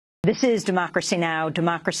This is Democracy Now!,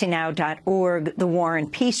 democracynow.org, the War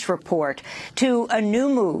and Peace Report, to a new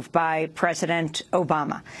move by President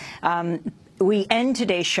Obama. We end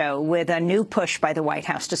today's show with a new push by the White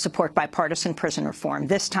House to support bipartisan prison reform,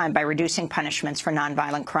 this time by reducing punishments for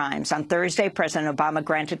nonviolent crimes. On Thursday, President Obama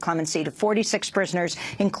granted clemency to 46 prisoners,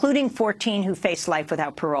 including 14 who faced life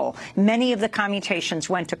without parole. Many of the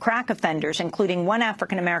commutations went to crack offenders, including one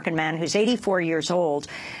African-American man who's 84 years old,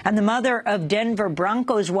 and the mother of Denver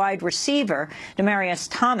Broncos wide receiver, Demaryius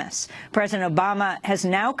Thomas. President Obama has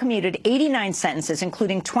now commuted 89 sentences,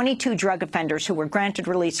 including 22 drug offenders who were granted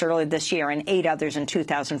release earlier this year and 8 others in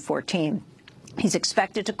 2014. He's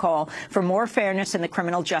expected to call for more fairness in the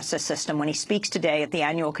criminal justice system when he speaks today at the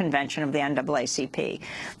annual convention of the NAACP.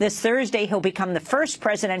 This Thursday, he'll become the first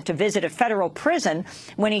president to visit a federal prison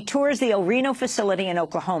when he tours the El Reno facility in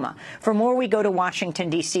Oklahoma. For more, we go to Washington,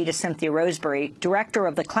 D.C. to Cynthia Roseberry, director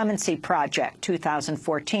of the Clemency Project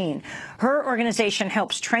 2014. Her organization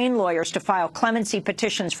helps train lawyers to file clemency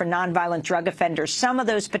petitions for nonviolent drug offenders. Some of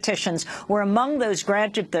those petitions were among those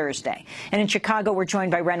granted Thursday. And in Chicago, we're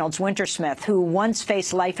joined by Reynolds Wintersmith, who once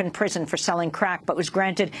faced life in prison for selling crack, but was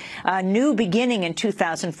granted a new beginning in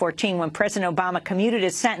 2014 when President Obama commuted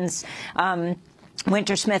his sentence.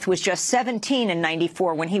 Wintersmith was just 17 in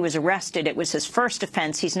 '94 when he was arrested. It was his first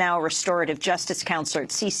offense. He's now a restorative justice counselor at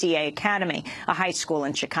CCA Academy, a high school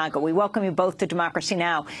in Chicago. We welcome you both to Democracy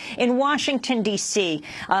Now! In Washington, D.C.,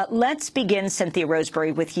 let's begin, Cynthia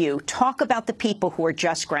Roseberry, with you. Talk about the people who were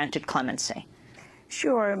just granted clemency.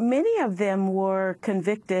 Sure. Many of them were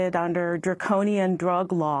convicted under draconian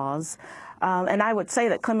drug laws. And I would say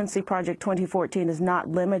that Clemency Project 2014 is not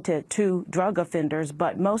limited to drug offenders,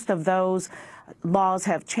 but most of those laws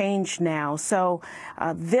have changed now. So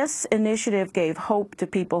this initiative gave hope to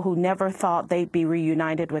people who never thought they'd be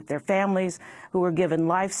reunited with their families, who were given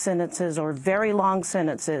life sentences or very long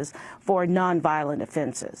sentences for nonviolent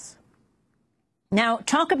offenses. Now,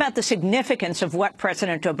 talk about the significance of what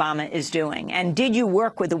President Obama is doing. And did you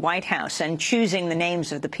work with the White House in choosing the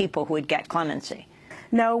names of the people who would get clemency?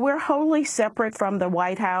 No, we're wholly separate from the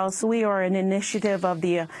White House. We are an initiative of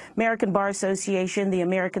the American Bar Association, the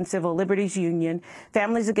American Civil Liberties Union,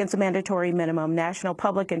 Families Against a Mandatory Minimum, National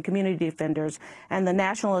Public and Community Defenders, and the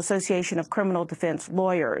National Association of Criminal Defense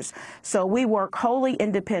Lawyers. So we work wholly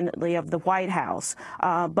independently of the White House,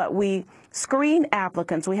 but we screen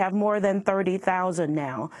applicants. We have more than 30,000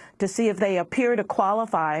 now to see if they appear to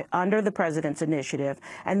qualify under the president's initiative,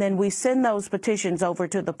 and then we send those petitions over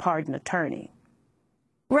to the pardon attorney.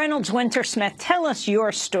 Reynolds Wintersmith, tell us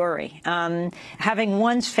your story, having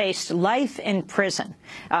once faced life in prison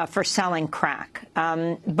for selling crack.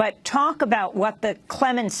 But talk about what the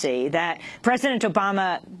clemency that President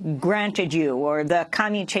Obama granted you, or the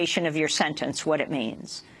commutation of your sentence, what it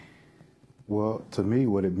means. Well, to me,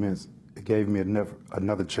 what it meant, it gave me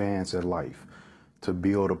another chance at life to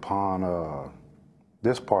build upon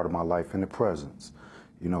this part of my life in the presence.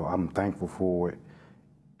 You know, I'm thankful for it.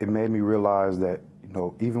 It made me realize that, you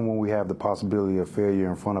know, even when we have the possibility of failure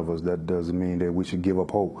in front of us, that doesn't mean that we should give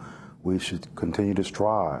up hope. We should continue to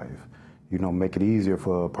strive, you know, make it easier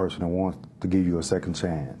for a person who wants to give you a second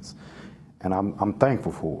chance. And I'm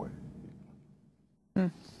thankful for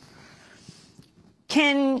it.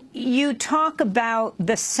 Can you talk about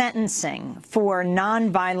the sentencing for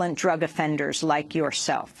nonviolent drug offenders like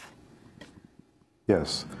yourself?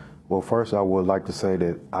 Yes. Well, first, I would like to say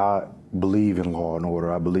that I believe in law and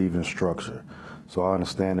order. I believe in structure. So I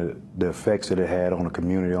understand the effects that it had on the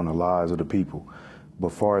community, on the lives of the people.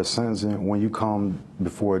 But as far as sentencing, when you come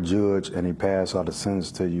before a judge and he passes out a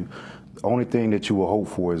sentence to you, the only thing that you will hope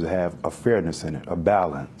for is to have a fairness in it, a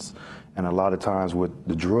balance. And a lot of times with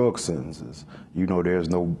the drug sentences, you know, there's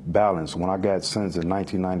no balance. When I got sentenced in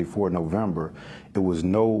 1994 November, it was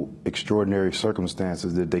no extraordinary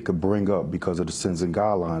circumstances that they could bring up because of the sentencing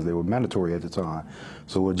guidelines. They were mandatory at the time.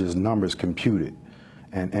 So it was just numbers computed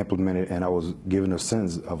and implemented, and I was given a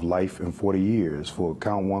sentence of life and 40 years for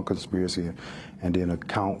count 1 conspiracy and then a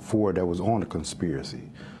count 4 that was on the conspiracy.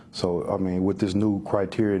 So, I mean, with this new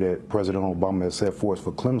criteria that President Obama has set forth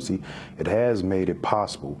for clemency, it has made it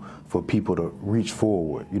possible for people to reach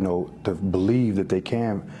forward, you know, to believe that they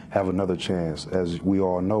can have another chance. As we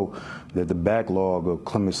all know, that the backlog of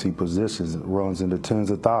clemency positions runs into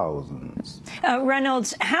tens of thousands.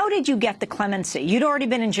 Reynolds, how did you get the clemency? You'd already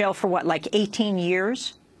been in jail for what, like 18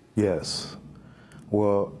 years? Yes.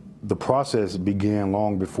 Well, the process began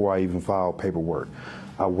long before I even filed paperwork.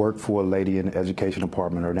 I worked for a lady in the education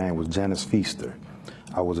department. Her name was Janice Feaster.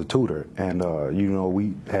 I was a tutor, and you know,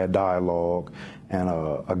 we had dialogue, and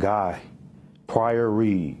a guy, Pryor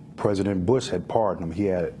Reed, President Bush had pardoned him. He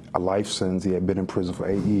had a life sentence. He had been in prison for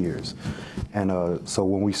 8 years. And so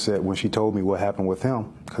when she told me what happened with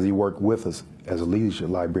him, because he worked with us as a leadership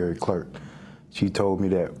library clerk, she told me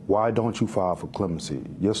that, why don't you file for clemency?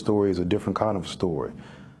 Your story is a different kind of story.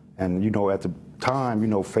 And, you know, at the time, you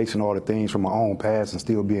know, facing all the things from my own past and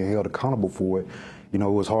still being held accountable for it, you know,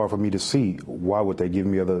 it was hard for me to see why would they give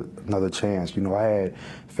me another chance. You know, I had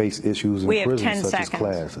faced issues in prison such as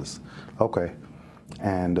classes. Okay.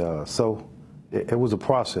 And so it was a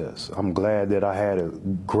process. I'm glad that I had a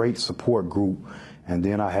great support group, and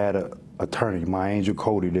then I had an attorney, my angel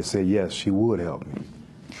Cody, that said yes, she would help me.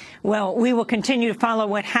 Well, we will continue to follow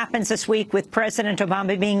what happens this week with President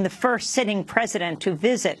Obama being the first sitting president to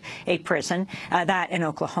visit a prison, that in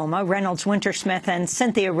Oklahoma. Reynolds Wintersmith and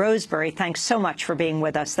Cynthia Roseberry, thanks so much for being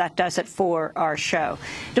with us. That does it for our show.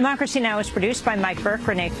 Democracy Now! Is produced by Mike Burke,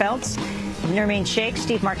 Renee Feltz, Nermeen Sheikh,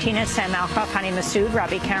 Steve Martinez, Sam Alcoff, Hani Massoud,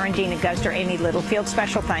 Robbie Karen, Dina Guzder, Amy Littlefield.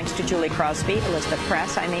 Special thanks to Julie Crosby, Elizabeth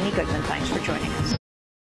Press. I'm Amy Goodman. Thanks for joining us.